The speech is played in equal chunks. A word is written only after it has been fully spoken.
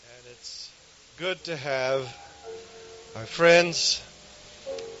It's good to have our friends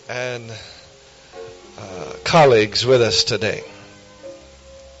and colleagues with us today.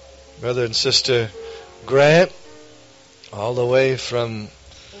 Brother and Sister Grant, all the way from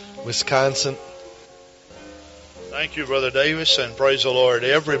Wisconsin. Thank you, Brother Davis, and praise the Lord,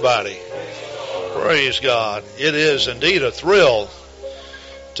 everybody. Praise God. It is indeed a thrill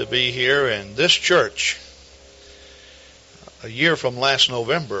to be here in this church. A year from last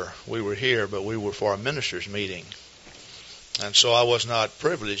November, we were here, but we were for a ministers' meeting. And so I was not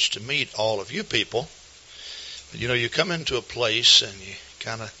privileged to meet all of you people. But you come into a place and you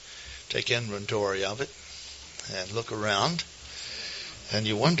kind of take inventory of it and look around, and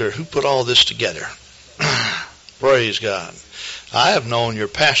you wonder who put all this together. Praise God. I have known your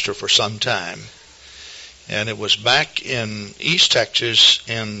pastor for some time, and it was back in East Texas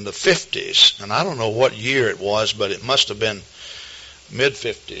in the 50s, and I don't know what year it was, but it must have been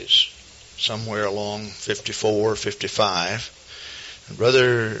mid-50s, somewhere along 54, 55. And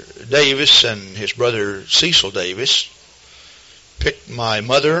Brother Davis and his brother Cecil Davis picked my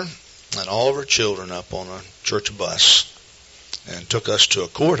mother and all of her children up on a church bus and took us to a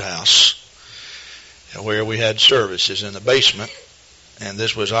courthouse where we had services in the basement, and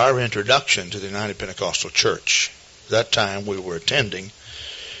this was our introduction to the United Pentecostal Church. At that time we were attending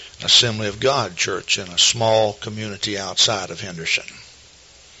Assembly of God Church in a small community outside of Henderson.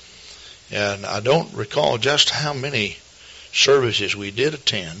 And I don't recall just how many services we did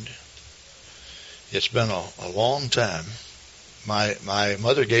attend. It's been a long time. My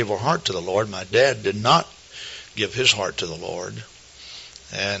mother gave her heart to the Lord. My dad did not give his heart to the Lord.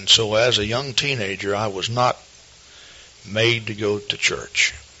 And so as a young teenager, I was not made to go to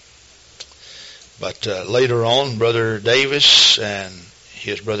church. But later on, Brother Davis and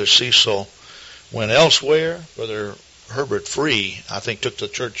his brother Cecil went elsewhere. Brother Herbert Free, I think, took the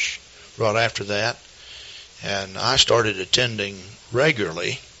church right after that. And I started attending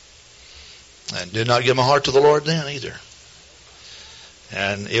regularly and did not give my heart to the Lord then either.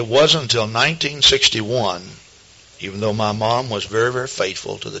 And it wasn't until 1961, even though my mom was very, very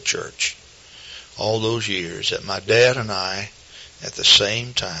faithful to the church all those years, that my dad and I at the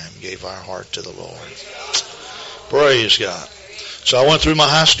same time gave our heart to the Lord. Praise God. So I went through my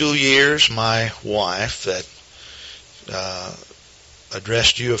high school years. My wife that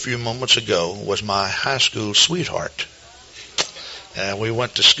addressed you a few moments ago was my high school sweetheart. And we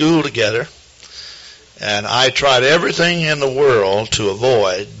went to school together, and I tried everything in the world to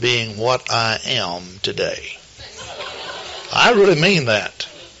avoid being what I am today. I really mean that.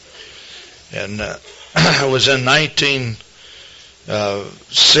 And it was in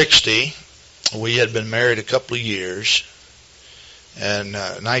 1960. We had been married a couple of years. And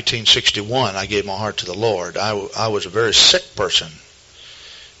 1961, I gave my heart to the Lord. I was a very sick person.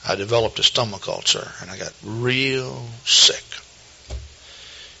 I developed a stomach ulcer, and I got real sick.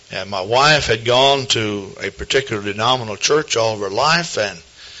 And my wife had gone to a particular denominational church all of her life, and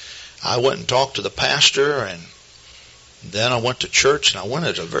I went and talked to the pastor, and then I went to church, and I went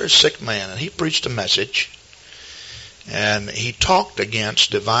as a very sick man, and he preached a message, and he talked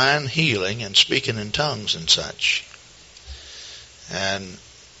against divine healing and speaking in tongues and such. And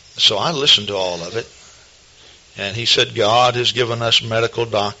so I listened to all of it, and he said God has given us medical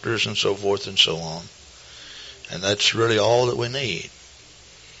doctors and so forth and so on, and that's really all that we need.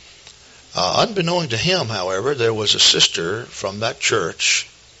 Unbeknown to him, however, there was a sister from that church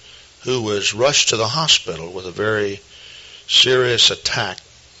who was rushed to the hospital with a very serious attack,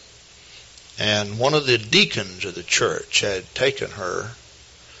 and one of the deacons of the church had taken her,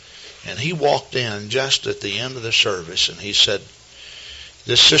 and he walked in just at the end of the service, and he said,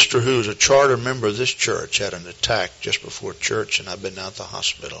 this sister who is a charter member of this church had an attack just before church, and I've been out to the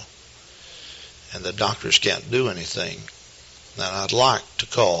hospital, and the doctors can't do anything, and I'd like to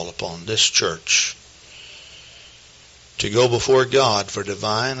call upon this church to go before God for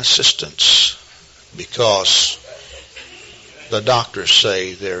divine assistance, because the doctors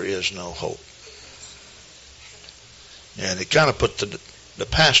say there is no hope. And it kind of put the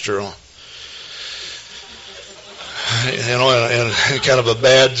pastor on, in kind of a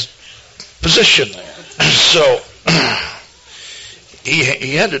bad position there. So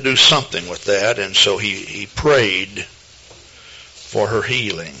he had to do something with that, and so he prayed for her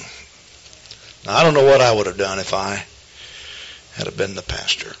healing. Now, I don't know what I would have done if I had been the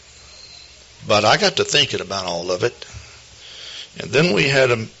pastor, but I got to thinking about all of it. And then we had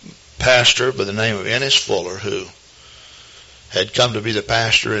a pastor by the name of Ennis Fuller who had come to be the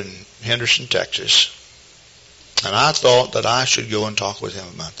pastor in Henderson, Texas. And I thought that I should go and talk with him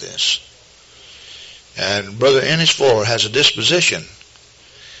about this. And Brother Ennis Fuller has a disposition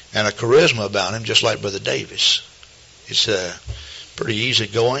and a charisma about him, just like Brother Davis. He's pretty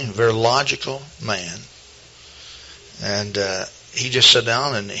easygoing, very logical man. And he just sat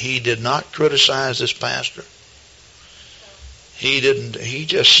down and he did not criticize this pastor. He didn't. He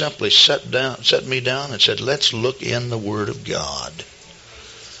just simply sat me down and said, let's look in the Word of God.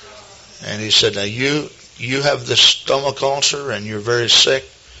 And he said, now you have this stomach ulcer and you're very sick,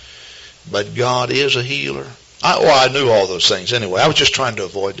 but God is a healer. I knew all those things anyway. I was just trying to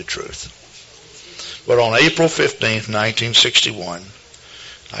avoid the truth. But on April 15th, 1961,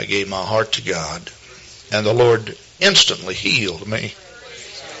 I gave my heart to God, and the Lord instantly healed me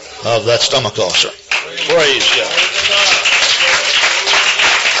of that stomach ulcer. Praise God.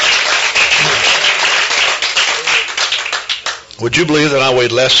 Would you believe that I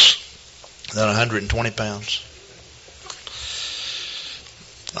weighed less than 120 pounds?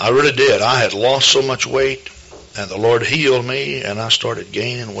 I really did. I had lost so much weight, and the Lord healed me, and I started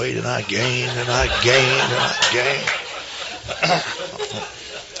gaining weight, and I gained, and I gained, and I gained.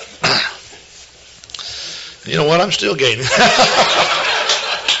 You know what? I'm still gaining.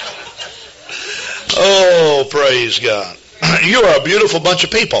 Oh, praise God. You are a beautiful bunch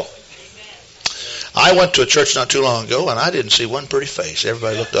of people. I went to a church not too long ago, and I didn't see one pretty face.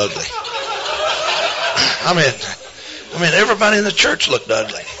 Everybody looked ugly. I mean, everybody in the church looked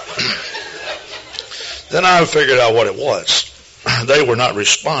ugly. Then I figured out what it was. They were not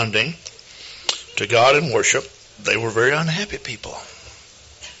responding to God in worship. They were very unhappy people.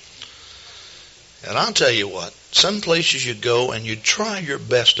 And I'll tell you what, some places you go and you try your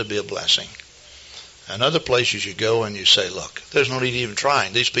best to be a blessing. And other places you go and you say, look, there's no need even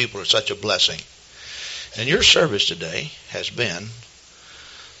trying. These people are such a blessing. And your service today has been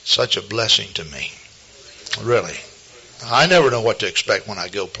such a blessing to me. Really. I never know what to expect when I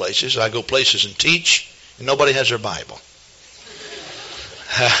go places. I go places and teach, and nobody has their Bible.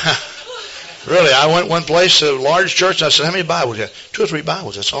 Really, I went one place, a large church, and I said, how many Bibles you have? 2 or 3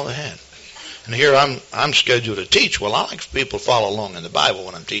 Bibles, that's all they had. And here I'm scheduled to teach. Well, I like people to follow along in the Bible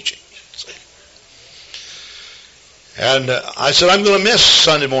when I'm teaching. And I said, I'm going to miss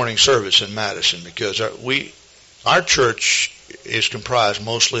Sunday morning service in Madison because our church is comprised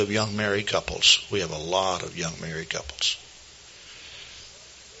mostly of young married couples. We have a lot of young married couples.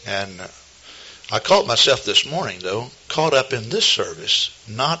 And I caught myself this morning, though, caught up in this service,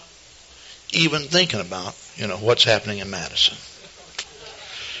 not even thinking about, what's happening in Madison.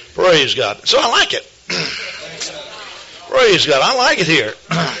 Praise God. So I like it. Praise God. I like it here.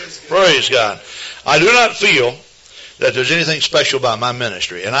 Praise God. I do not feel that there's anything special about my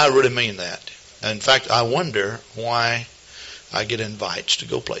ministry, and I really mean that. In fact, I wonder why I get invites to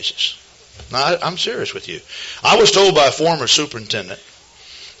go places. Now, I'm serious with you. I was told by a former superintendent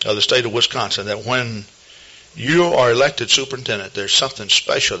of the state of Wisconsin that when you are elected superintendent, there's something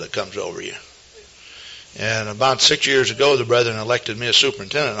special that comes over you. And about 6 years ago, the brethren elected me as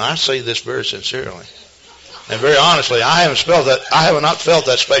superintendent, and I say this very sincerely. And very honestly, I have not felt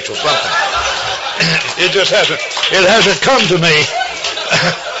that special something. It just hasn't come to me.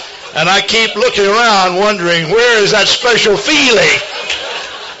 And I keep looking around wondering, where is that special feeling?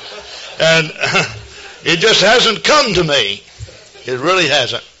 And it just hasn't come to me. It really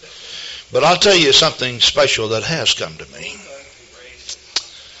hasn't. But I'll tell you something special that has come to me.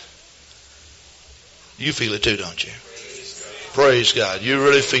 You feel it too, don't you? Praise God. You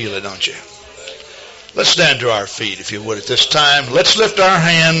really feel it, don't you? Let's stand to our feet, if you would, at this time. Let's lift our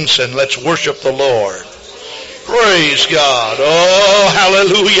hands and let's worship the Lord. Praise God. Oh,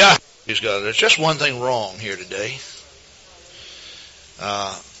 hallelujah. Praise God. There's just one thing wrong here today.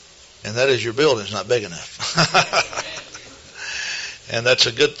 And that is your building's not big enough. And that's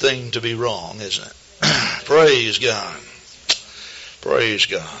a good thing to be wrong, isn't it? Praise God. Praise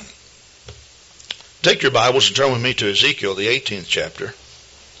God. Take your Bibles and turn with me to Ezekiel, the 18th chapter.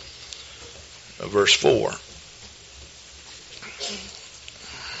 Verse 4.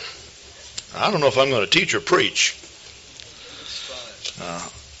 I don't know if I'm going to teach or preach.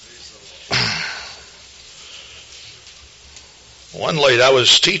 One lady, I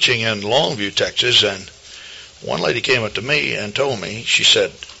was teaching in Longview, Texas, and one lady came up to me and told me, she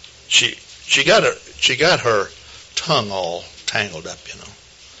said, she got her tongue all tangled up,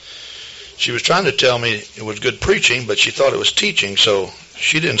 She was trying to tell me it was good preaching, but she thought it was teaching, so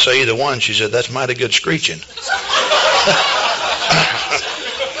she didn't say either one. She said, that's mighty good screeching.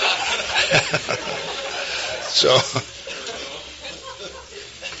 So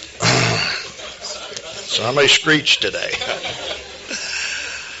I may screech today.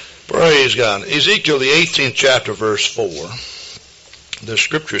 Praise God. Ezekiel, the 18th chapter, verse 4. The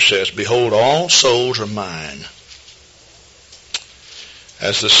scripture says, behold, all souls are mine.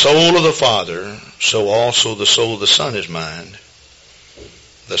 As the soul of the Father, so also the soul of the Son is mine.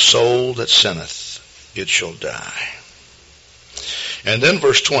 The soul that sinneth, it shall die. And then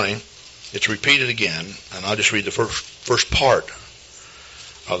verse 20, it's repeated again, and I'll just read the first part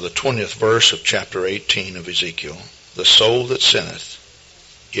of the 20th verse of chapter 18 of Ezekiel. The soul that sinneth,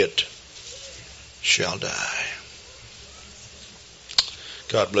 it shall die.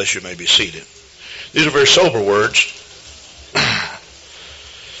 God bless you. May be seated. These are very sober words.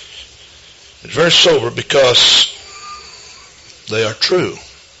 It's very sober because they are true.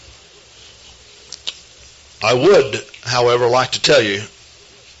 I would, however, like to tell you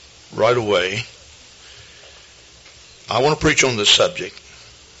right away, I want to preach on this subject,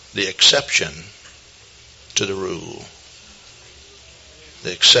 the exception to the rule.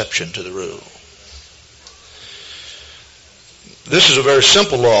 The exception to the rule. This is a very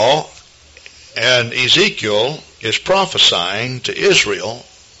simple law, and Ezekiel is prophesying to Israel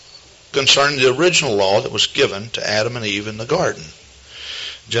concerning the original law that was given to Adam and Eve in the garden.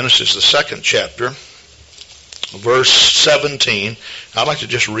 Genesis, the 2nd chapter, verse 17. I'd like to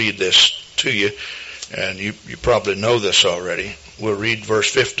just read this to you, and you probably know this already. We'll read verse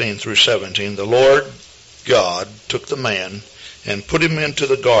 15 through 17. The Lord God took the man and put him into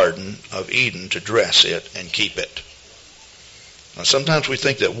the garden of Eden to dress it and keep it. Now, sometimes we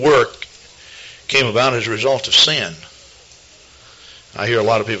think that work came about as a result of sin. I hear a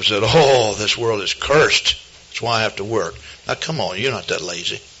lot of people say, oh, this world is cursed. That's why I have to work. Now, come on, you're not that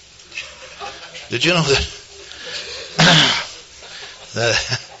lazy. Did you know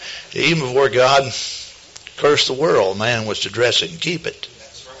that even before God cursed the world, man was to dress it and keep it?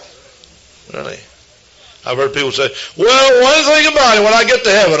 Really? I've heard people say, well, one thing about it, when I get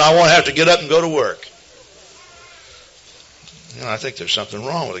to heaven, I won't have to get up and go to work. You know, I think there's something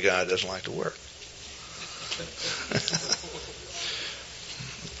wrong with a guy that doesn't like to work.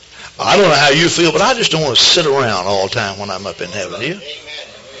 I don't know how you feel, but I just don't want to sit around all the time when I'm up in heaven. Do you?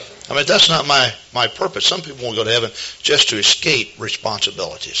 I mean, that's not my purpose. Some people want to go to heaven just to escape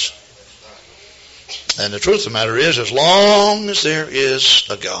responsibilities. And the truth of the matter is, as long as there is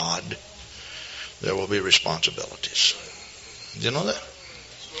a God, there will be responsibilities. Do you know that?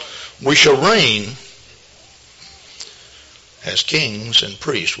 We shall reign as kings and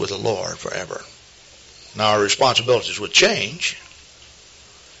priests with the Lord forever. Now, our responsibilities would change.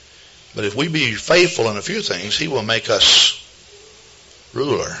 But if we be faithful in a few things, He will make us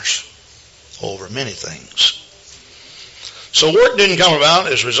rulers over many things. So work didn't come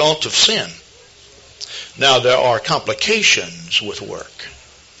about as a result of sin. Now, there are complications with work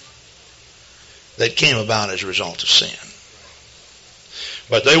that came about as a result of sin.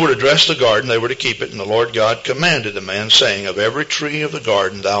 But they were to dress the garden, they were to keep it, and the Lord God commanded the man, saying, of every tree of the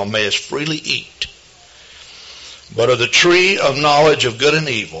garden thou mayest freely eat, but of the tree of knowledge of good and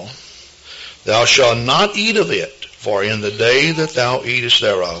evil thou shalt not eat of it, for in the day that thou eatest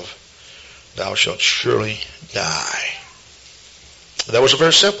thereof thou shalt surely die. That was a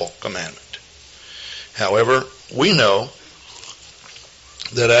very simple commandment. However, we know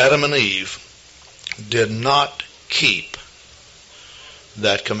that Adam and Eve did not keep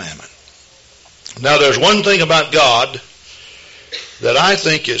that commandment. Now, there's one thing about God that I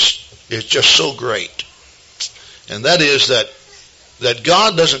think is just so great, and that is that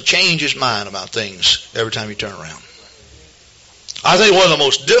God doesn't change His mind about things every time you turn around. I think one of the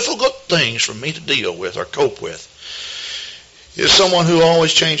most difficult things for me to deal with or cope with is someone who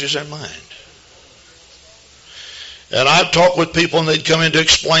always changes their mind. And I've talked with people, and they'd come in to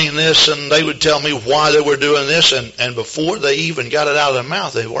explain this, and they would tell me why they were doing this, and before they even got it out of their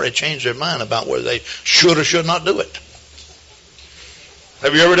mouth, they've already changed their mind about whether they should or should not do it.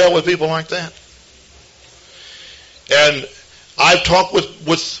 Have you ever dealt with people like that? And I've talked with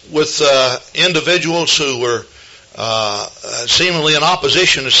individuals who were seemingly in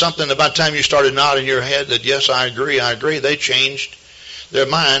opposition to something. About the time you started nodding your head that, yes, I agree, they changed their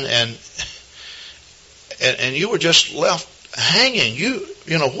mind, and you were just left hanging. You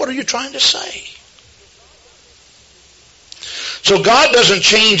know, what are you trying to say? So God doesn't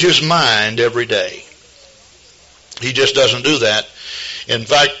change His mind every day. He just doesn't do that. In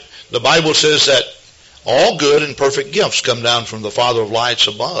fact, the Bible says that all good and perfect gifts come down from the Father of lights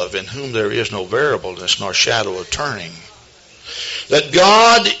above, in whom there is no variableness nor shadow of turning. That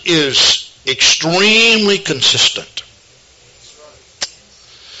God is extremely consistent.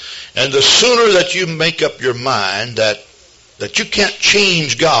 And the sooner that you make up your mind that you can't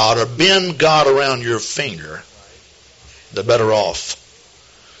change God or bend God around your finger, the better off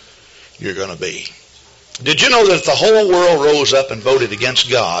you're going to be. Did you know that if the whole world rose up and voted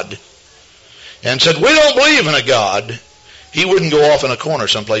against God and said, we don't believe in a God, he wouldn't go off in a corner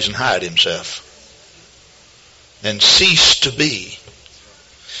someplace and hide himself and cease to be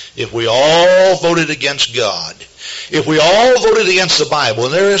if we all voted against God. If we all voted against the Bible,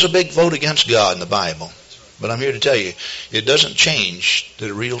 and there is a big vote against God in the Bible, but I'm here to tell you, it doesn't change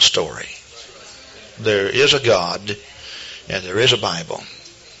the real story. There is a God, and there is a Bible.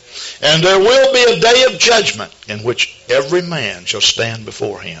 And there will be a day of judgment in which every man shall stand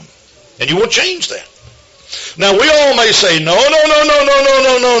before him. And you won't change that. Now, we all may say, no.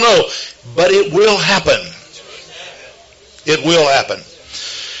 But it will happen. It will happen.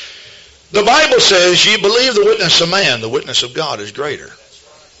 The Bible says, ye believe the witness of man, the witness of God is greater.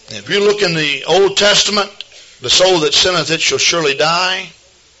 And if you look in the Old Testament, the soul that sinneth it shall surely die.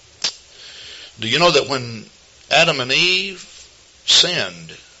 Do you know that when Adam and Eve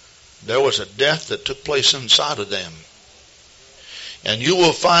sinned, there was a death that took place inside of them? And you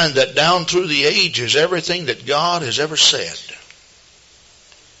will find that down through the ages, everything that God has ever said,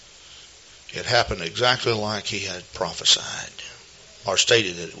 it happened exactly like he had prophesied or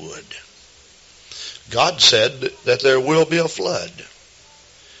stated that it would. God said that there will be a flood.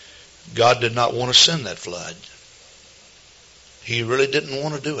 God did not want to send that flood. He really didn't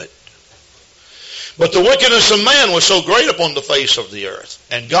want to do it. But the wickedness of man was so great upon the face of the earth,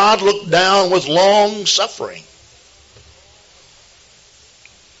 and God looked down with long suffering.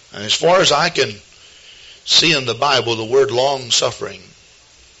 And as far as I can see in the Bible, the word long suffering,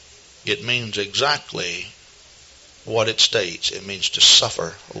 it means exactly what it states. It means to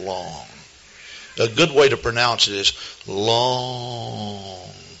suffer long. A good way to pronounce it is long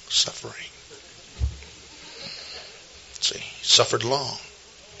suffering. See, suffered long.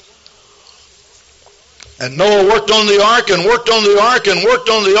 And Noah worked on the ark and worked on the ark and worked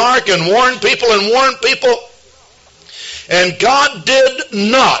on the ark and warned people and warned people. And God did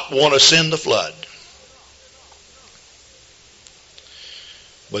not want to send the flood.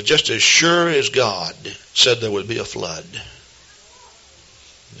 But just as sure as God said there would be a flood,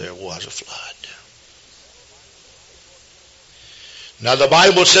 there was a flood. Now the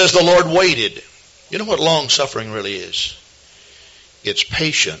Bible says the Lord waited. You know what long suffering really is? It's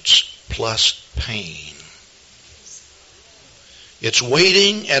patience plus pain. It's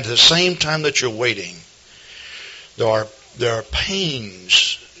waiting, and at the same time that you're waiting, there are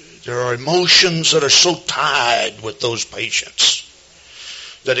pains, there are emotions that are so tied with those patients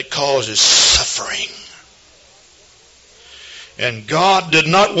that it causes suffering. And God did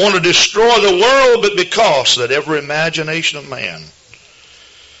not want to destroy the world, but because that every imagination of man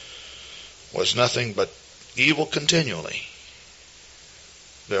was nothing but evil continually,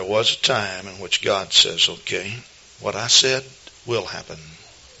 there was a time in which God says, okay, what I said will happen,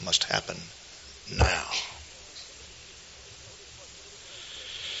 must happen now.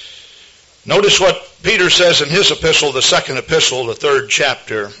 Notice what Peter says in his epistle, the second epistle, the 3rd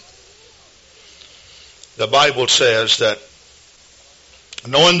chapter. The Bible says that,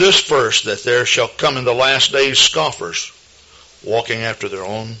 knowing this first, that there shall come in the last days scoffers, walking after their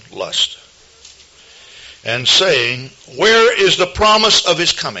own lust, and saying, where is the promise of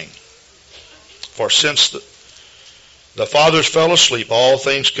his coming? For since the fathers fell asleep, all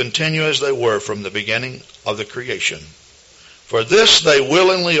things continue as they were from the beginning of the creation. For this they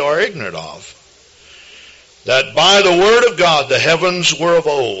willingly are ignorant of, that by the word of God the heavens were of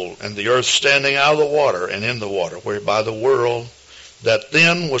old, and the earth standing out of the water and in the water, whereby the world that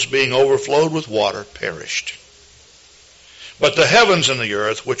then was being overflowed with water perished. But the heavens and the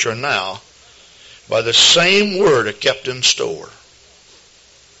earth, which are now, by the same word are kept in store.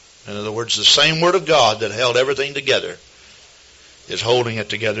 In other words, the same word of God that held everything together is holding it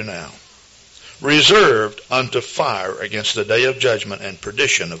together now. Reserved unto fire against the day of judgment and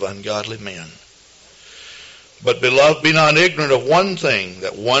perdition of ungodly men. But beloved, be not ignorant of one thing,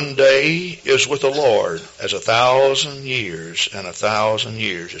 that one day is with the Lord as 1,000 years, and 1,000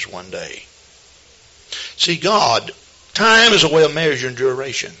 years is one day. See, God, time is a way of measuring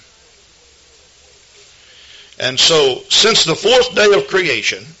duration. And so, since the 4th day of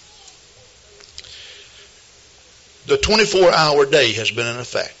creation, the 24-hour day has been in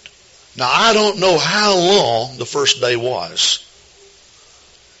effect. Now, I don't know how long the first day was.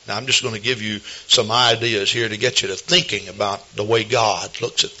 Now, I'm just going to give you some ideas here to get you to thinking about the way God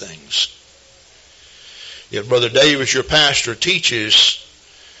looks at things. If Brother Davis, your pastor, teaches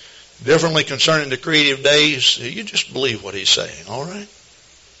differently concerning the creative days, you just believe what he's saying, all right?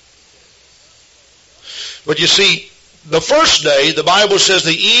 But you see, the first day, the Bible says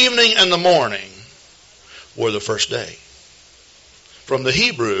the evening and the morning were the first day. From the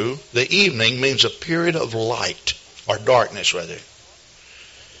Hebrew, the evening means a period of light, or darkness rather.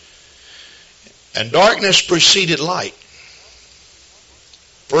 And darkness preceded light.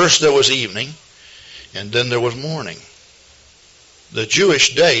 First there was evening, and then there was morning. The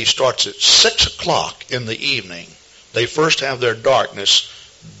Jewish day starts at 6 o'clock in the evening. They first have their darkness,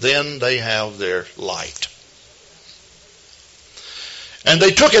 then they have their light. And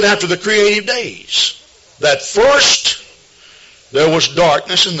they took it after the creative days. That first there was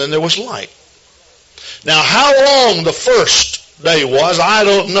darkness and then there was light. Now how long the first day was, I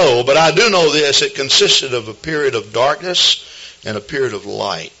don't know, but I do know this. It consisted of a period of darkness and a period of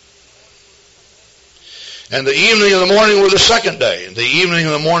light. And the evening and the morning were the second day, and the evening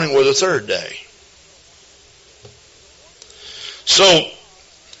and the morning were the third day. So,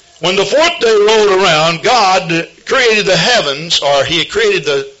 when the fourth day rolled around, God created the heavens, or He created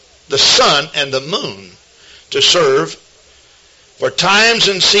the sun and the moon to serve for times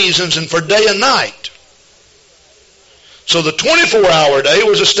and seasons and for day and night. So the 24-hour day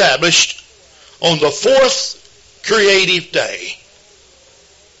was established on the fourth creative day.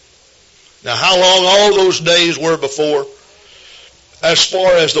 Now, how long all those days were before, as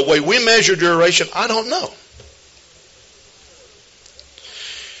far as the way we measure duration, I don't know.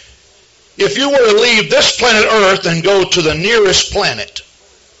 If you were to leave this planet Earth and go to the nearest planet,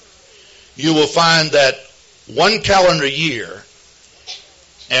 you will find that one calendar year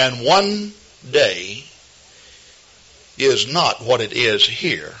and one day is not what it is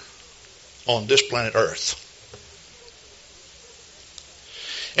here on this planet Earth.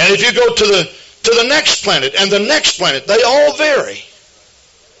 And if you go to the next planet and the next planet, they all vary.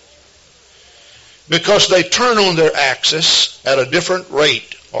 Because they turn on their axis at a different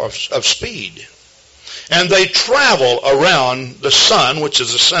rate of speed. And they travel around the sun, which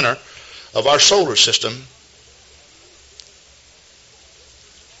is the center of our solar system,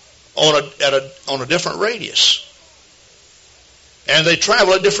 on a different radius. And they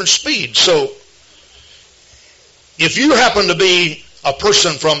travel at different speeds. So, if you happen to be a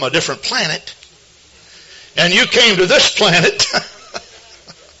person from a different planet, and you came to this planet,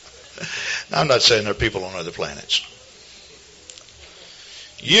 I'm not saying there are people on other planets,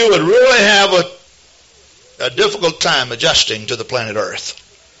 you would really have a difficult time adjusting to the planet Earth.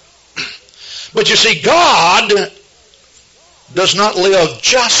 But you see, God does not live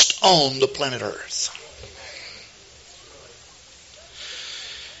just on the planet Earth.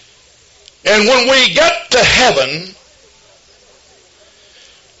 And when we get to heaven,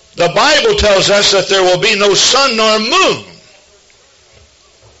 the Bible tells us that there will be no sun nor moon.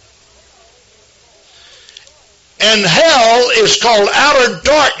 And hell is called outer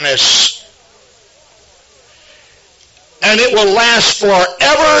darkness. And it will last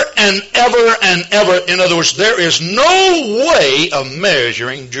forever and ever and ever. In other words, there is no way of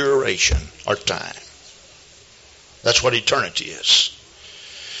measuring duration or time. That's what eternity is.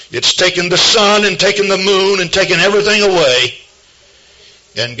 It's taken the sun and taken the moon and taken everything away.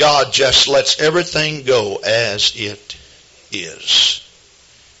 And God just lets everything go as it is.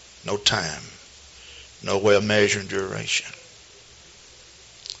 No time. No way of measuring duration.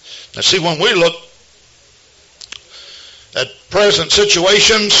 Now see, when we look at present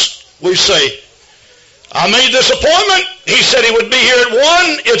situations, we say, I made this appointment. He said he would be here at 1.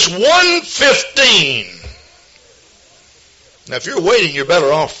 It's 1:15. Now if you're waiting, you're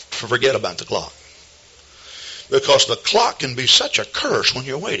better off to forget about the clock. Because the clock can be such a curse when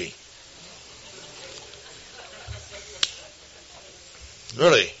you're waiting.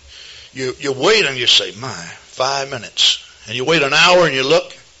 Really. You wait and you say, my, 5 minutes. And you wait an hour and you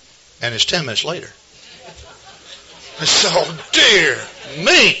look, and it's 10 minutes later. And so, dear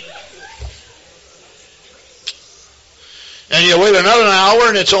me. And you wait another hour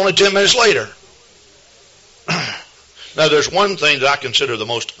and it's only 10 minutes later. Now there's one thing that I consider the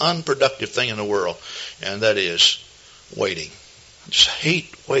most unproductive thing in the world, and that is waiting. I just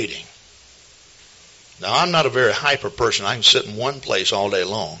hate waiting. Now I'm not a very hyper person. I can sit in one place all day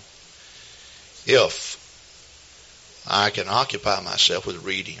long if I can occupy myself with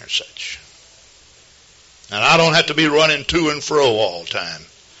reading or such. And I don't have to be running to and fro all the time.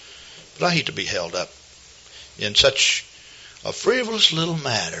 But I hate to be held up in such a frivolous little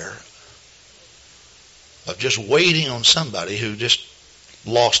matter of just waiting on somebody who just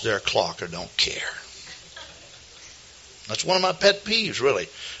lost their clock or don't care. That's one of my pet peeves, really.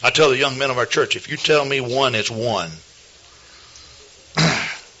 I tell the young men of our church, if you tell me 1, it's 1.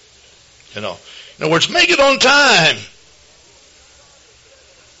 In other words, make it on time.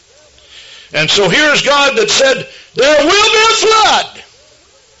 And so here's God that said, there will be a flood.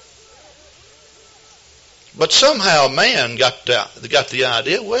 But somehow man got the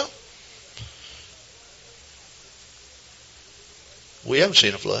idea, well, we haven't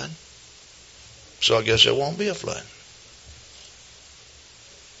seen a flood, so I guess there won't be a flood.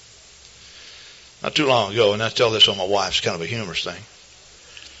 Not too long ago, and I tell this on my wife, it's kind of a humorous thing.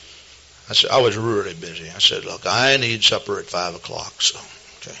 I said, I was really busy. I said, look, I need supper at 5 o'clock. So,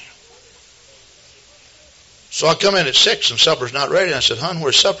 okay. So I come in at 6 and supper's not ready. And I said, hon,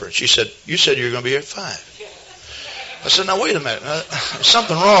 where's supper? And she said, you said you were going to be here at 5. I said, now wait a minute. There's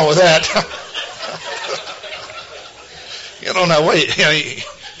something wrong with that. Now wait.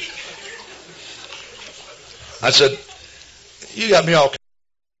 I said, you got me all.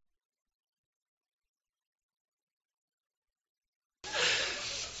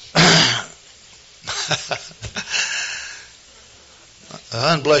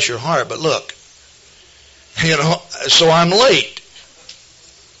 Bless your heart, but look, so I'm late.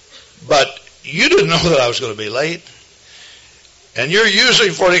 But you didn't know that I was going to be late. And you're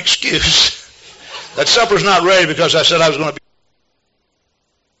using for an excuse that supper's not ready because I said I was going to be.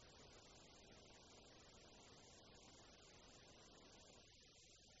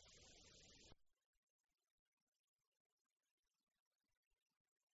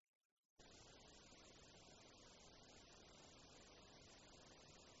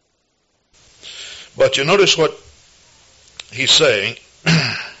 But you notice what he's saying.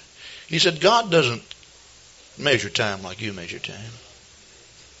 He said, God doesn't measure time like you measure time.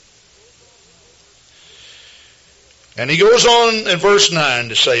 And he goes on in verse 9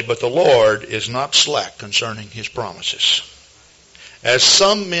 to say, but the Lord is not slack concerning his promises, as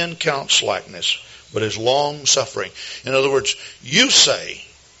some men count slackness, but is long-suffering. In other words, you say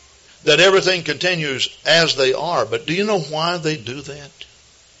that everything continues as they are, but do you know why they do that?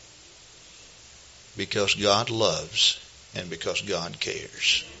 Because God loves and because God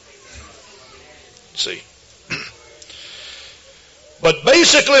cares. See? But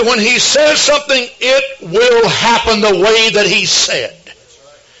basically when he says something, it will happen the way that he said.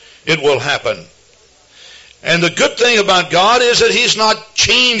 It will happen. And the good thing about God is that he's not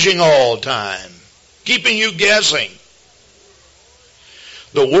changing all the time, keeping you guessing.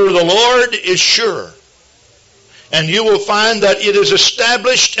 The word of the Lord is sure. And you will find that it is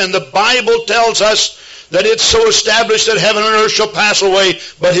established, and the Bible tells us that it's so established that heaven and earth shall pass away,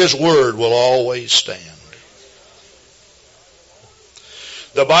 but his word will always stand.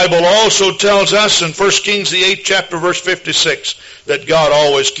 The Bible also tells us in 1 Kings, the 8th chapter, verse 56, that God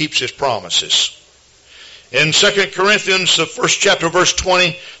always keeps his promises. In 2 Corinthians, the 1st chapter, verse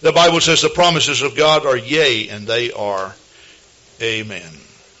 20, the Bible says the promises of God are yea, and they are amen.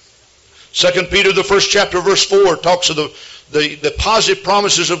 2 Peter, the 1st chapter, verse 4, talks of the positive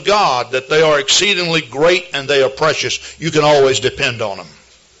promises of God, that they are exceedingly great and they are precious. You can always depend on them.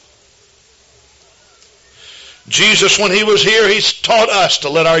 Jesus, when he was here, he taught us to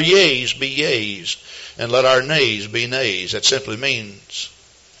let our yeas be yeas and let our nays be nays. That simply means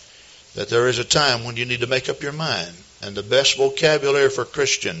that there is a time when you need to make up your mind. And the best vocabulary for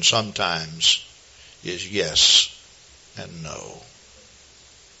Christians sometimes is yes and no.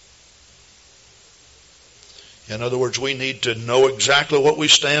 In other words, we need to know exactly what we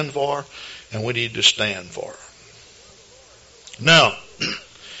stand for, and we need to stand for. Now,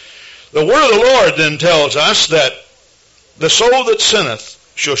 the word of the Lord then tells us that the soul that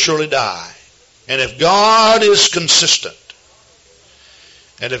sinneth shall surely die. And if God is consistent,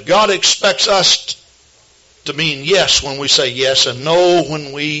 and if God expects us to mean yes when we say yes and no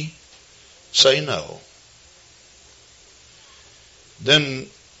when we say no, then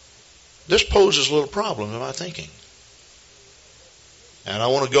this poses a little problem in my thinking. And I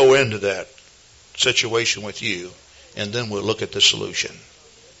want to go into that situation with you, and then we'll look at the solution.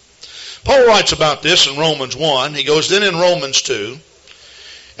 Paul writes about this in Romans 1. He goes then in Romans 2,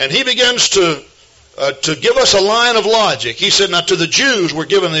 and he begins to give us a line of logic. He said, now to the Jews were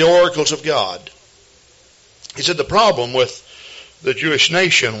given the oracles of God. He said the problem with the Jewish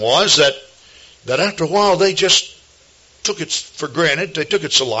nation was that after a while they just took it for granted, they took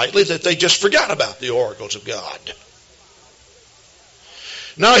it so lightly that they just forgot about the oracles of God.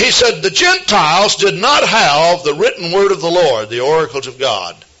 Now he said the Gentiles did not have the written word of the Lord, the oracles of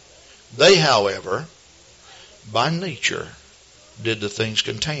God. They, however, by nature, did the things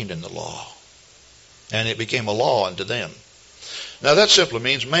contained in the law. And it became a law unto them. Now that simply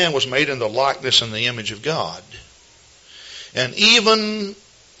means man was made in the likeness and the image of God. And even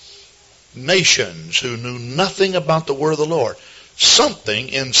nations who knew nothing about the word of the Lord, something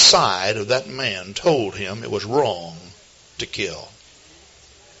inside of that man told him it was wrong to kill.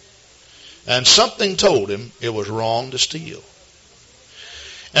 And something told him it was wrong to steal.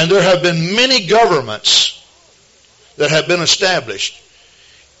 And there have been many governments that have been established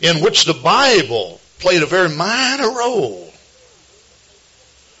in which the Bible played a very minor role.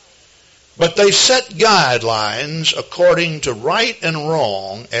 But they set guidelines according to right and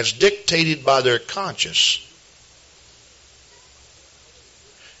wrong as dictated by their conscience.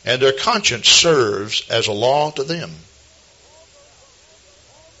 And their conscience serves as a law to them.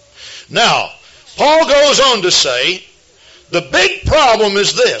 Now, Paul goes on to say, the big problem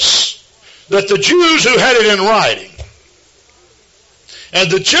is this, that the Jews who had it in writing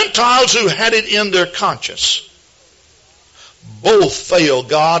and the Gentiles who had it in their conscience both failed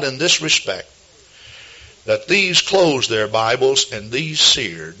God in this respect, that these closed their Bibles and these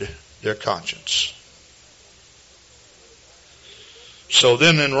seared their conscience. So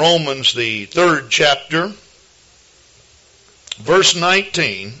then in Romans, the 3rd chapter, verse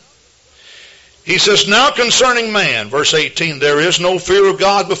 19, he says, now concerning man, verse 18, there is no fear of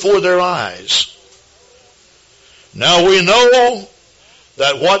God before their eyes. Now we know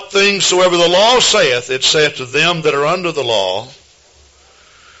that what things soever the law saith, it saith to them that are under the law,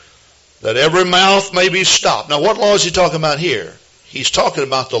 that every mouth may be stopped. Now what law is he talking about here? He's talking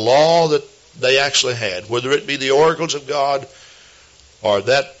about the law that they actually had, whether it be the oracles of God or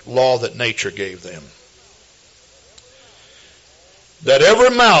that law that nature gave them. That every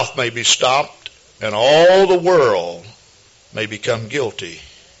mouth may be stopped, and all the world may become guilty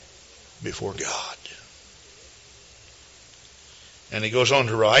before God. And he goes on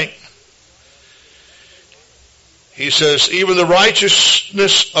to write, he says, even the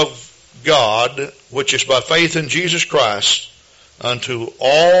righteousness of God, which is by faith in Jesus Christ, unto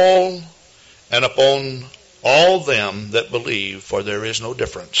all and upon all them that believe, for there is no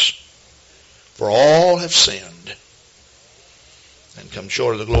difference. For all have sinned and come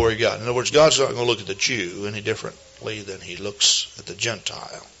short of the glory of God. In other words, God's not going to look at the Jew any differently than he looks at the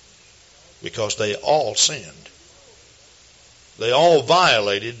Gentile, because they all sinned. They all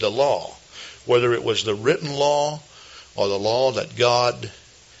violated the law, whether it was the written law or the law that God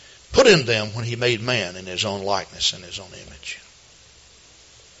put in them when he made man in his own likeness and his own image.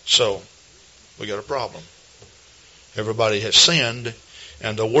 So, we got a problem. Everybody has sinned,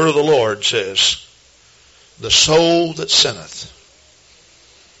 and the word of the Lord says, the soul that sinneth,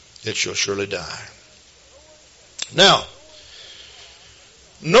 it shall surely die. Now,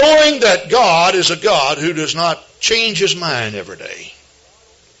 knowing that God is a God who does not change his mind every day,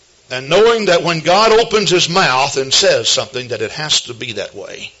 and knowing that when God opens his mouth and says something, that it has to be that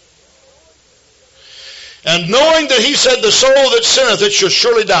way, and knowing that he said, the soul that sinneth, it shall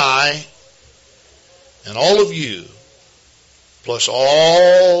surely die, and all of you, plus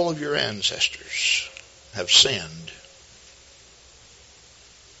all of your ancestors, have sinned,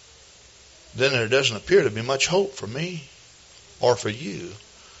 then there doesn't appear to be much hope for me, or for you,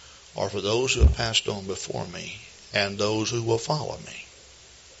 or for those who have passed on before me, and those who will follow me.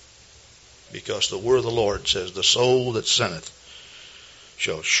 Because the word of the Lord says, the soul that sinneth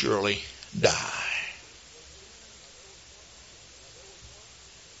shall surely die.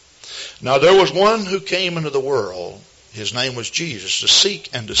 Now there was one who came into the world, his name was Jesus, to seek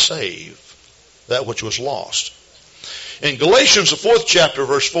and to save that which was lost. In Galatians, the 4th chapter,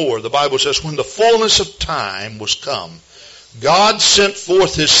 verse 4, the Bible says, when the fullness of time was come, God sent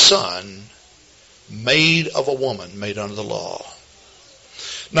forth his Son, made of a woman, made under the law.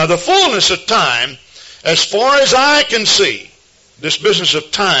 Now the fullness of time, as far as I can see, this business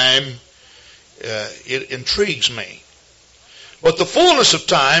of time, it intrigues me. But the fullness of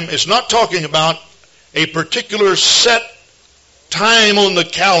time is not talking about a particular set time on the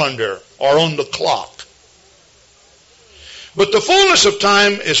calendar or on the clock. But the fullness of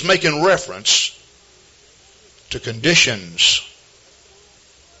time is making reference to conditions.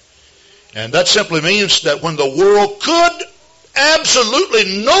 And that simply means that when the world could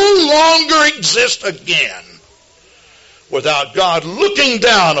absolutely no longer exist again without God looking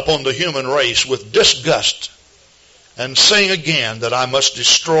down upon the human race with disgust and saying again that I must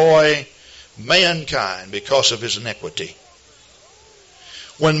destroy mankind because of his iniquity.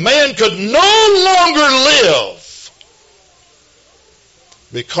 When man could no longer live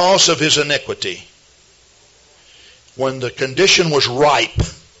because of his iniquity, when the condition was ripe,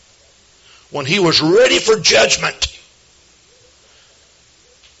 when he was ready for judgment,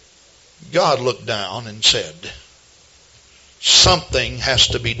 God looked down and said, something has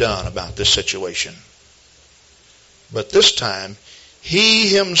to be done about this situation. But this time, he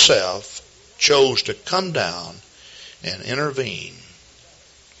himself chose to come down and intervene,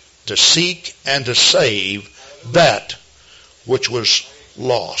 to seek and to save that which was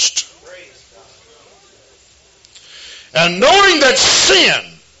lost. And knowing that sin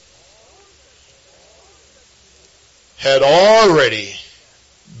had already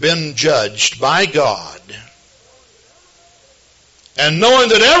been judged by God And knowing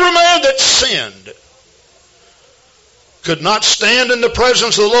that every man that sinned could not stand in the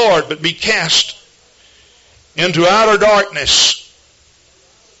presence of the Lord, but be cast into outer darkness,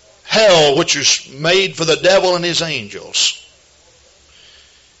 hell, which is made for the devil and his angels.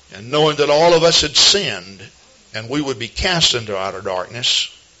 And knowing that all of us had sinned and we would be cast into outer darkness,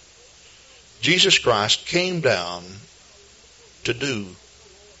 Jesus Christ came down to do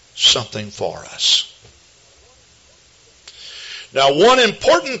something for us. Now, one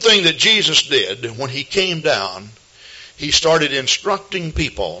important thing that Jesus did when he came down, he started instructing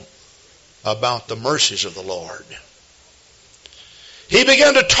people about the mercies of the Lord. He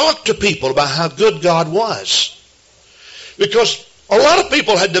began to talk to people about how good God was. Because a lot of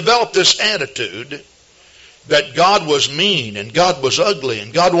people had developed this attitude that God was mean and God was ugly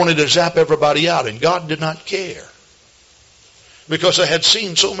and God wanted to zap everybody out and God did not care. Because they had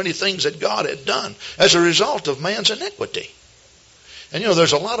seen so many things that God had done as a result of man's iniquity. And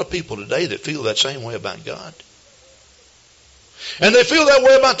there's a lot of people today that feel that same way about God. And they feel that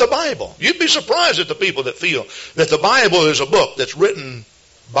way about the Bible. You'd be surprised at the people that feel that the Bible is a book that's written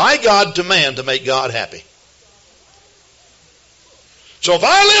by God to man to make God happy. So if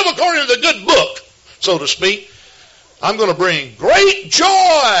I live according to the good book, so to speak, I'm going to bring great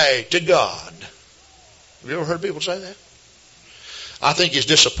joy to God. Have you ever heard people say that? I think he's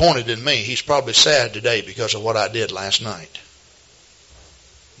disappointed in me. He's probably sad today because of what I did last night.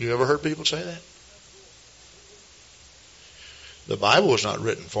 You ever heard people say that? The Bible was not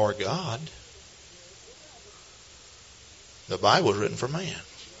written for God. The Bible was written for man.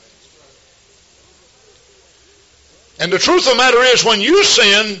 And the truth of the matter is, when you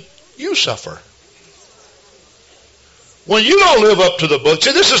sin, you suffer. When you don't live up to the book.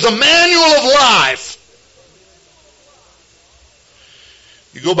 See, this is the manual of life.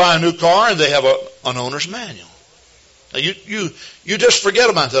 You go buy a new car and they have an owner's manual. Now you just forget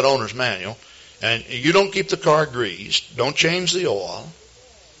about that owner's manual, and you don't keep the car greased. Don't change the oil.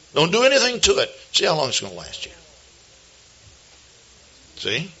 Don't do anything to it. See how long it's going to last you.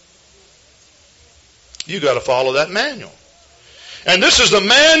 See? You got to follow that manual. And this is the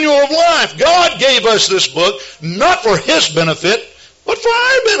manual of life. God gave us this book not for his benefit, but for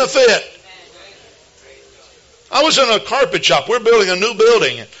our benefit. I was in a carpet shop. We're building a new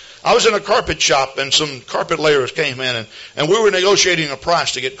building. I was in a carpet shop, and some carpet layers came in, and we were negotiating a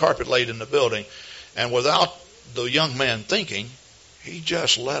price to get carpet laid in the building. And without the young man thinking, he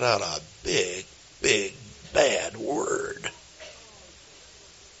just let out a big, big, bad word.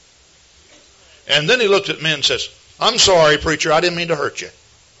 And then he looked at me and says, "I'm sorry, preacher, I didn't mean to hurt you."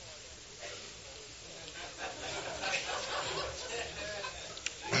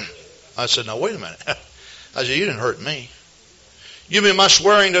 I said, "Now, wait a minute." I said, "You didn't hurt me." "You mean my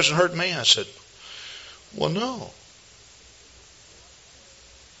swearing doesn't hurt me?" I said, "Well, no."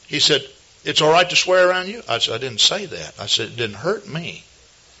 He said, "It's all right to swear around you?" I said, "I didn't say that. I said it didn't hurt me.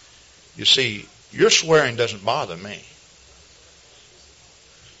 You see, your swearing doesn't bother me.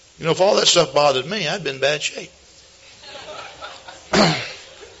 If all that stuff bothered me, I'd be in bad shape."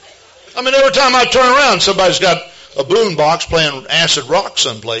 I mean, every time I turn around, somebody's got a boom box playing acid rock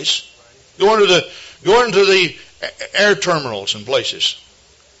someplace, going to the air terminals and places.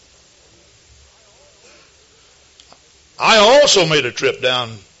 I also made a trip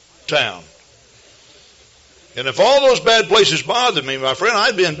downtown. And if all those bad places bothered me, my friend,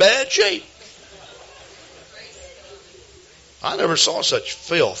 I'd be in bad shape. I never saw such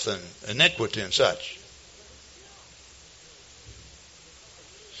filth and iniquity and such.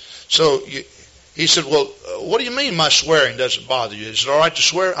 So he said, "Well, what do you mean my swearing doesn't bother you? Is it all right to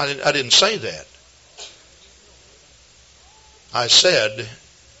swear?" I didn't say that. I said,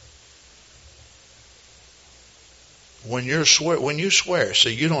 when you swear,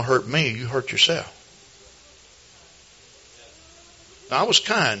 see, you don't hurt me, you hurt yourself. Now, I was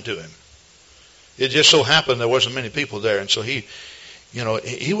kind to him. It just so happened there wasn't many people there, and so he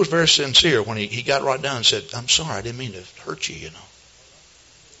was very sincere when he got right down and said, "I'm sorry, I didn't mean to hurt you,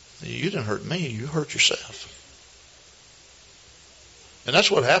 You didn't hurt me, you hurt yourself." And that's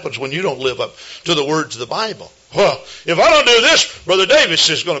what happens when you don't live up to the words of the Bible. "Well, if I don't do this, Brother Davis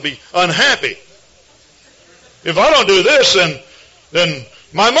is going to be unhappy. If I don't do this, then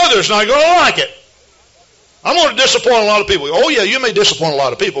my mother's not going to like it. I'm going to disappoint a lot of people." Oh yeah, you may disappoint a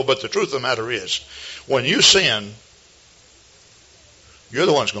lot of people, but the truth of the matter is, when you sin, you're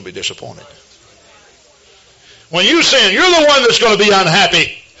the one that's going to be disappointed. When you sin, you're the one that's going to be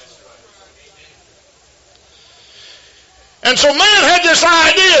unhappy. And so man had this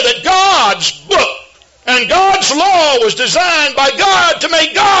idea that God's book and God's law was designed by God to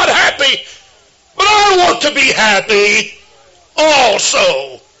make God happy. But I want to be happy.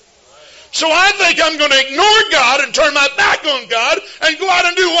 also. So I think I'm going to ignore God and turn my back on God and go out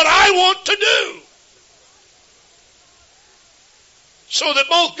and do what I want to do. So that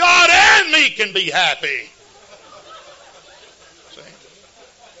both God and me can be happy. See?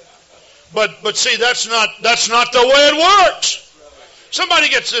 But see, that's not the way it works. Some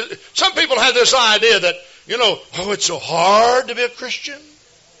people have this idea that, it's so hard to be a Christian.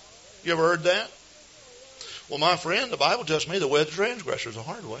 You ever heard that? Well, my friend, the Bible tells me the way of the transgressor is a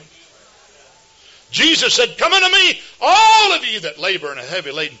hard way. Jesus said, come unto me, all of you that labor and are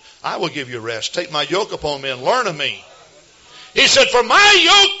heavy laden, I will give you rest. Take my yoke upon me and learn of me. He said, for my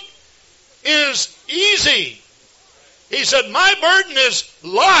yoke is easy. He said, my burden is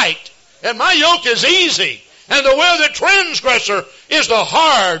light, and my yoke is easy. And the way of the transgressor is the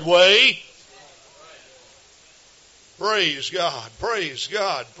hard way. Praise God, praise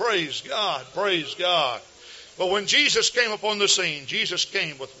God, praise God, praise God. But when Jesus came upon the scene, Jesus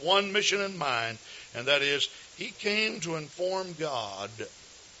came with one mission in mind, and that is, he came to inform God,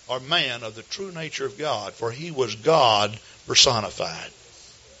 or man, of the true nature of God, for he was God personified.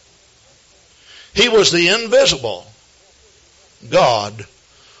 He was the invisible God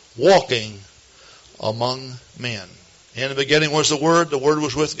walking among men. In the beginning was the Word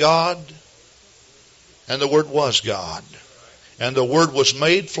was with God, and the Word was God. And the Word was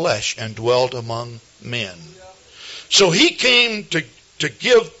made flesh and dwelt among men. So he came to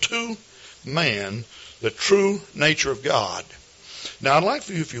give to man the true nature of God. Now I'd like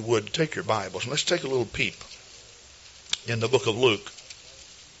for you, if you would, take your Bibles and let's take a little peep in the book of Luke.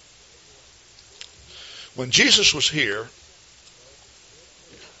 When Jesus was here,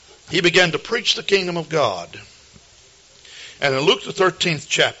 he began to preach the kingdom of God. And in Luke the 13th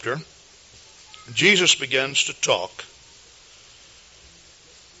chapter, Jesus begins to talk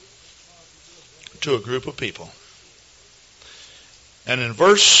to a group of people. And in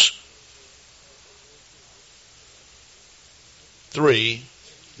verse 3,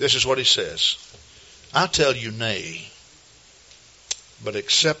 this is what he says. I tell you nay, but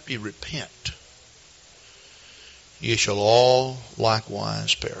except ye repent, ye shall all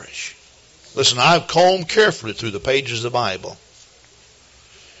likewise perish. Listen, I've combed carefully through the pages of the Bible.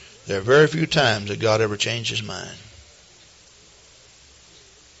 There are very few times that God ever changed his mind.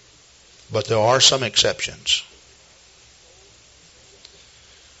 But there are some exceptions.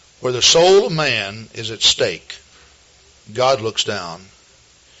 Where the soul of man is at stake, God looks down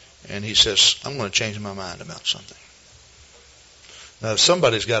and he says, I'm going to change my mind about something. Now,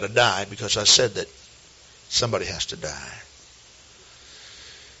 somebody's got to die, because I said that somebody has to die.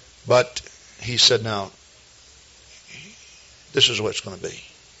 But he said, now, this is what it's going to be.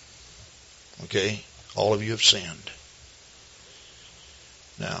 Okay? All of you have sinned.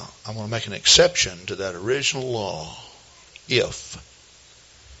 Now, I'm going to make an exception to that original law if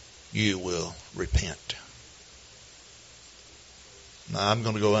you will repent. Now, I'm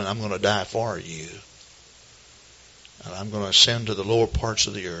going to go in, I'm going to die for you. And I'm going to ascend to the lower parts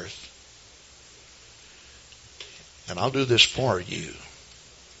of the earth. And I'll do this for you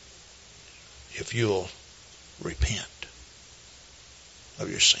if you'll repent of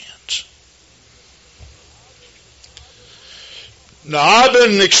your sins. Now, I've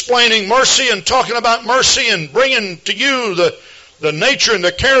been explaining mercy and talking about mercy and bringing to you the nature and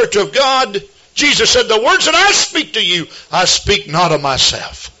the character of God. Jesus said, the words that I speak to you, I speak not of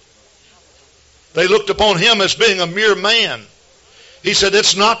myself. They looked upon him as being a mere man. He said,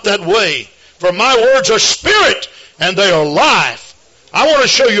 it's not that way. For my words are spirit and they are life. I want to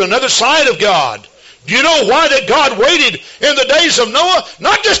show you another side of God. Do you know why that God waited in the days of Noah?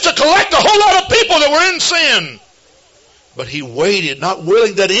 Not just to collect a whole lot of people that were in sin, but he waited, not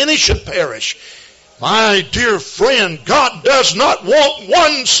willing that any should perish. My dear friend, God does not want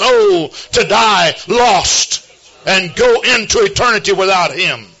one soul to die lost and go into eternity without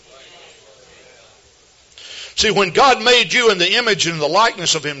him. See, when God made you in the image and the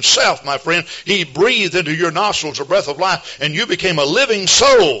likeness of himself, my friend, he breathed into your nostrils a breath of life, and you became a living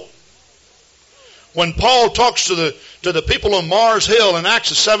soul. When Paul talks to the people of Mars Hill in Acts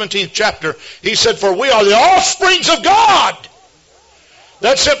the 17th chapter, he said, for we are the offsprings of God.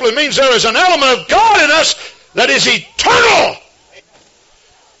 That simply means there is an element of God in us that is eternal.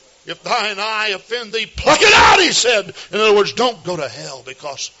 If thine eye offend thee, pluck it out, he said. In other words, don't go to hell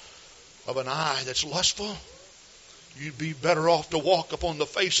because of an eye that's lustful. You'd be better off to walk upon the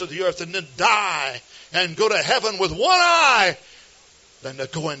face of the earth and then die and go to heaven with one eye than to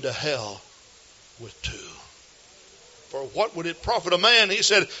go into hell with two. For what would it profit a man, he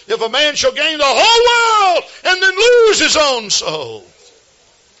said, if a man shall gain the whole world and then lose his own soul?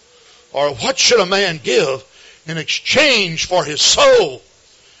 Or what should a man give in exchange for his soul.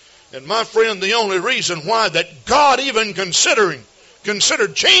 And my friend, the only reason why that God even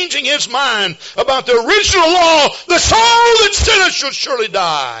considered changing his mind about the original law, the soul that sinneth shall surely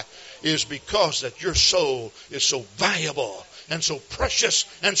die, is because that your soul is so valuable and so precious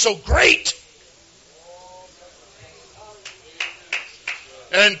and so great.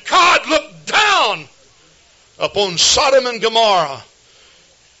 And God looked down upon Sodom and Gomorrah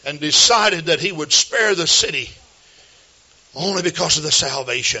and decided that he would spare the city only because of the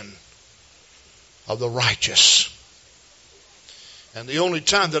salvation of the righteous. And the only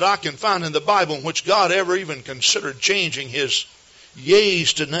time that I can find in the Bible in which God ever even considered changing his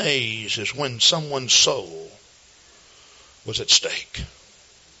yeas to nays is when someone's soul was at stake.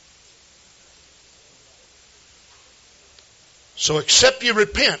 So except ye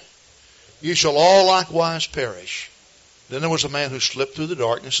repent, ye shall all likewise perish. Then there was a man who slipped through the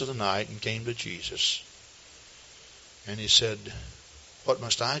darkness of the night and came to Jesus. And he said, what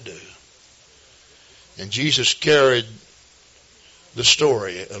must I do? And Jesus carried the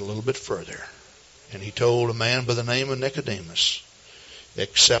story a little bit further. And he told a man by the name of Nicodemus,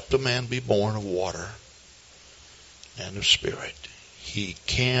 except a man be born of water and of spirit, he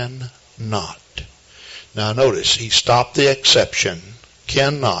cannot. Now notice, he stopped the exception.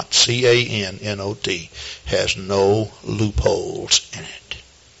 Cannot, C-A-N-N-O-T, has no loopholes in it.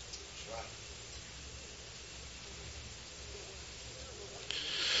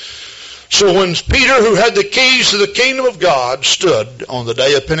 So when Peter, who had the keys to the kingdom of God, stood on the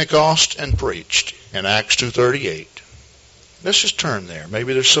day of Pentecost and preached in Acts 2:38, let's just turn there.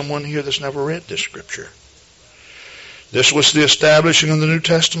 Maybe there's someone here that's never read this scripture. This was the establishing of the New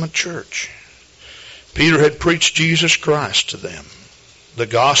Testament church. Peter had preached Jesus Christ to them. The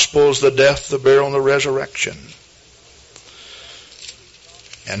gospel is the death, the burial, and the resurrection.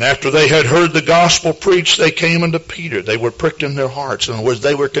 And after they had heard the gospel preached, they came unto Peter. They were pricked in their hearts. In other words,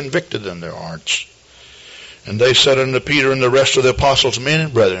 they were convicted in their hearts. And they said unto Peter and the rest of the apostles, men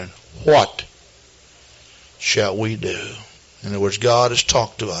and brethren, what shall we do? In other words, God has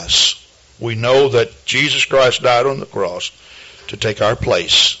talked to us. We know that Jesus Christ died on the cross to take our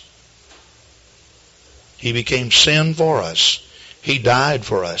place. He became sin for us. He died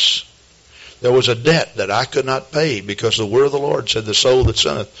for us. There was a debt that I could not pay because the word of the Lord said, the soul that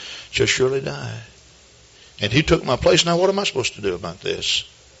sinneth shall surely die. And he took my place. Now what am I supposed to do about this?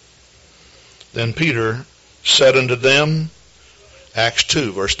 Then Peter said unto them, Acts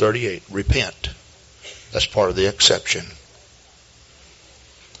 2, verse 38, repent. That's part of the exception.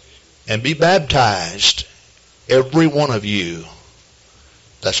 And be baptized, every one of you.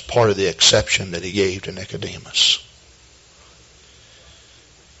 That's part of the exception that he gave to Nicodemus.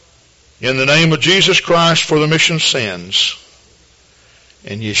 In the name of Jesus Christ for the remission of sins,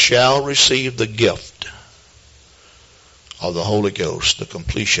 and ye shall receive the gift of the Holy Ghost, the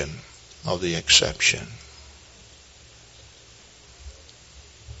completion of the exception.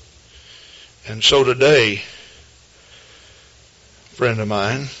 And so today, friend of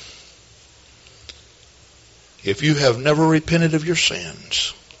mine, if you have never repented of your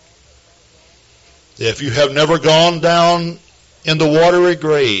sins, if you have never gone down in the watery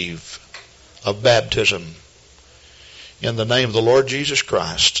grave of baptism in the name of the Lord Jesus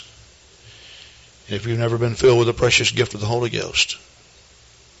Christ, and if you've never been filled with the precious gift of the Holy Ghost,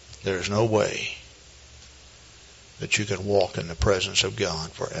 there is no way that you can walk in the presence of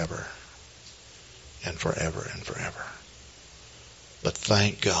God forever and forever and forever. But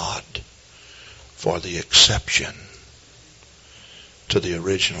thank God for the exception to the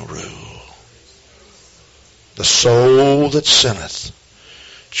original rule. The soul that sinneth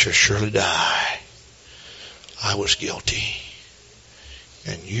shall surely die. I was guilty,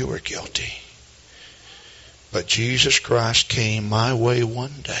 and you were guilty. But Jesus Christ came my way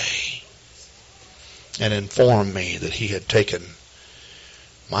one day and informed me that he had taken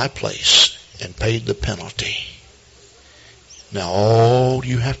my place and paid the penalty. Now all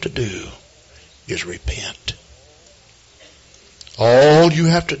you have to do is repent. All you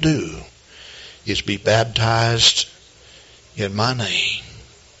have to do is be baptized in my name.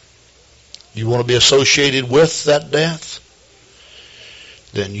 You want to be associated with that death?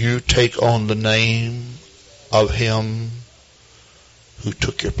 Then you take on the name of him who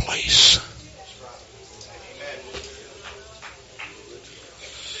took your place.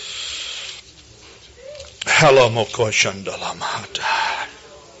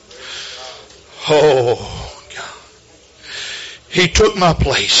 Oh, God. He took my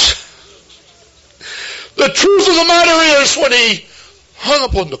place. The truth of the matter is, when he hung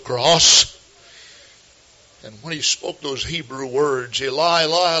upon the cross, And when he spoke those Hebrew words, Eli,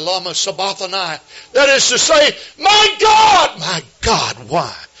 Eli, lama sabachthani, that is to say, my God,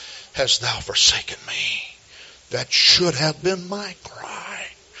 why hast thou forsaken me? That should have been my cry.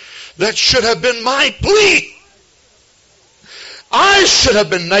 That should have been my plea. I should have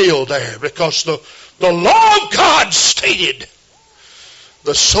been nailed there because the law of God stated,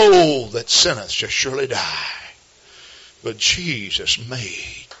 the soul that sinneth shall surely die. But Jesus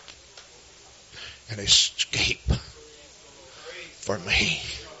made an escape for me.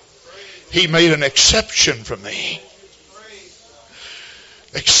 He made an exception for me.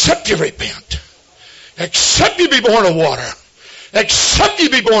 Except you repent. Except you be born of water. Except you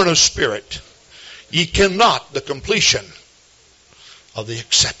be born of spirit. Ye cannot, the completion of the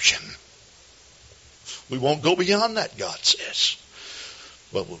exception. We won't go beyond that, God says.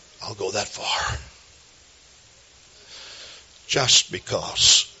 But I'll go that far. Just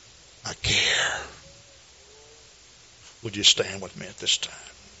because I care. Would you stand with me at this time?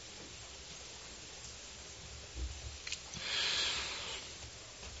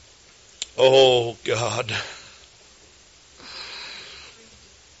 Oh, God.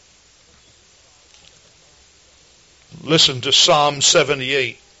 Listen to Psalm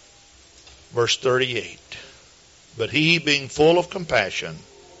 78, verse 38. But he, being full of compassion,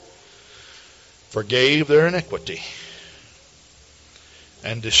 forgave their iniquity,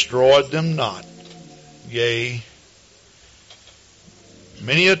 and destroyed them not. Yea,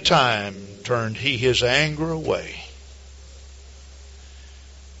 many a time turned he his anger away,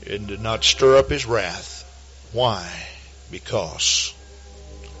 and did not stir up his wrath. Why? Because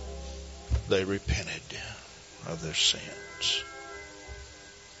they repented of their sins.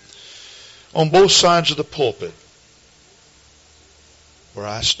 On both sides of the pulpit where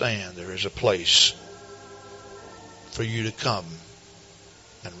I stand, there is a place for you to come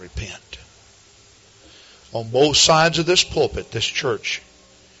and repent. On both sides of this pulpit, this church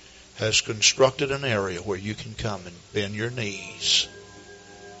has constructed an area where you can come and bend your knees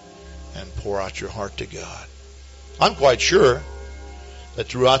and pour out your heart to God. I'm quite sure that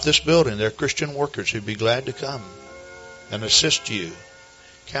throughout this building there are Christian workers who'd be glad to come and assist you,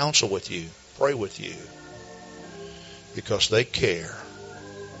 counsel with you, pray with you, because they care.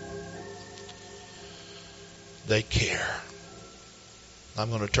 They care. I'm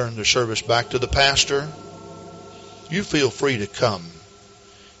going to turn the service back to the pastor. You feel free to come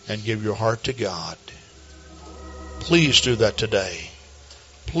and give your heart to God. Please do that today.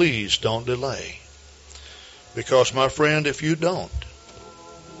 Please don't delay. Because, my friend, if you don't,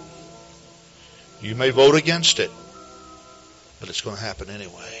 you may vote against it, but it's going to happen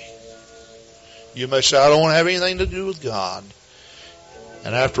anyway. You may say, I don't want to have anything to do with God.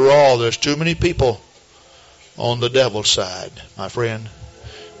 And after all, there's too many people on the devil's side, my friend.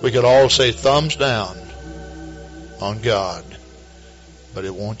 We could all say thumbs down on God, but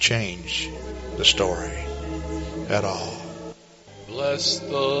it won't change the story at all. Bless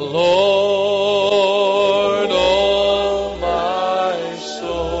the Lord, oh my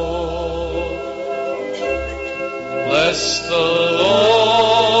soul. Bless the Lord.